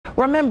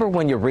Remember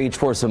when you reached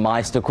for some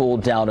ice to cool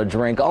down a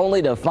drink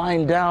only to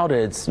find out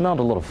it smelled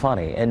a little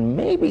funny and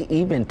maybe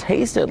even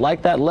tasted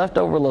like that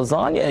leftover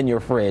lasagna in your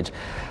fridge?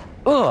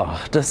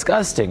 Ugh,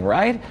 disgusting,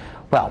 right?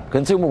 Well,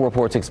 Consumer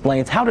Reports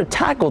explains how to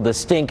tackle the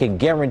stink and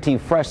guarantee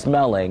fresh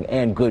smelling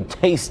and good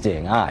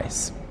tasting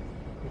ice.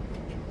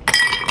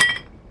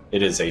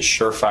 It is a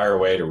surefire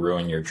way to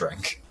ruin your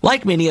drink.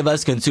 Like many of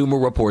us, Consumer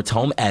Reports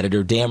home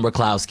editor Dan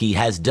Raklowski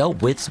has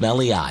dealt with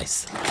smelly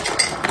ice.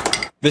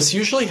 This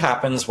usually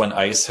happens when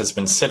ice has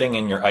been sitting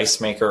in your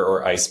ice maker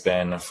or ice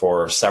bin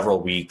for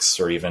several weeks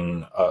or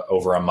even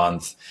over a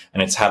month,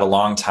 and it's had a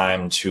long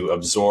time to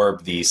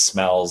absorb the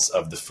smells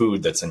of the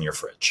food that's in your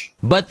fridge.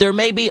 But there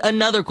may be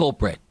another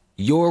culprit.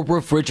 Your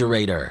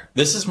refrigerator.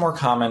 This is more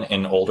common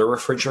in older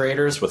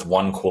refrigerators with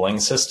one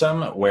cooling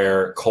system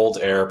where cold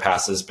air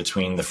passes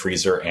between the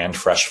freezer and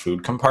fresh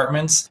food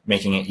compartments,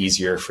 making it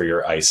easier for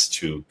your ice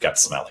to get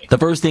smelly. The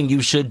first thing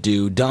you should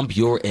do, dump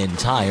your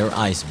entire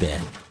ice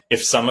bin.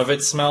 If some of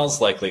it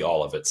smells, likely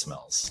all of it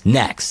smells.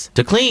 Next,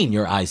 to clean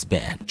your ice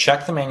bin.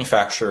 Check the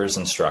manufacturer's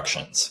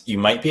instructions. You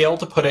might be able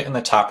to put it in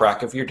the top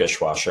rack of your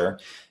dishwasher.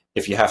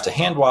 If you have to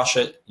hand wash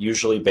it,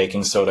 usually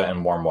baking soda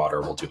and warm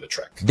water will do the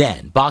trick.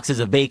 Then, boxes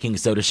of baking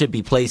soda should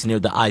be placed near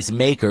the ice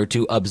maker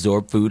to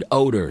absorb food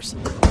odors.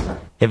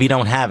 If you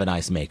don't have an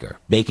ice maker,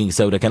 baking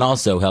soda can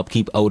also help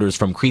keep odors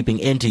from creeping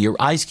into your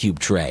ice cube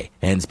tray.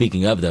 And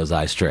speaking of those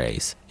ice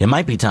trays, it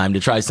might be time to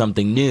try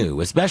something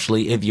new,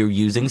 especially if you're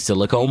using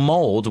silicone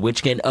mold,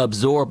 which can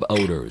absorb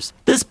odors.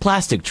 This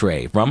plastic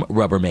tray from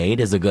Rubbermaid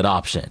is a good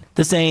option.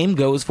 The same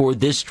goes for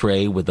this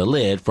tray with a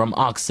lid from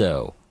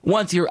OXO.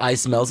 Once your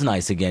ice smells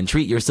nice again,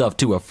 treat yourself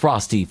to a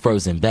frosty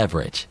frozen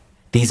beverage.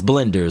 These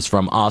blenders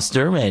from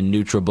Oster and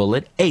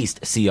NutriBullet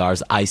aced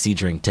CR's icy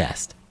drink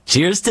test.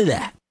 Cheers to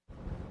that.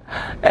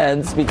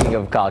 And speaking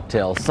of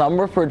cocktails, some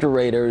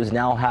refrigerators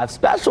now have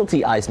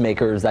specialty ice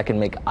makers that can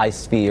make ice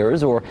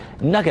spheres or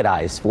nugget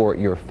ice for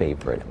your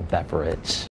favorite beverage.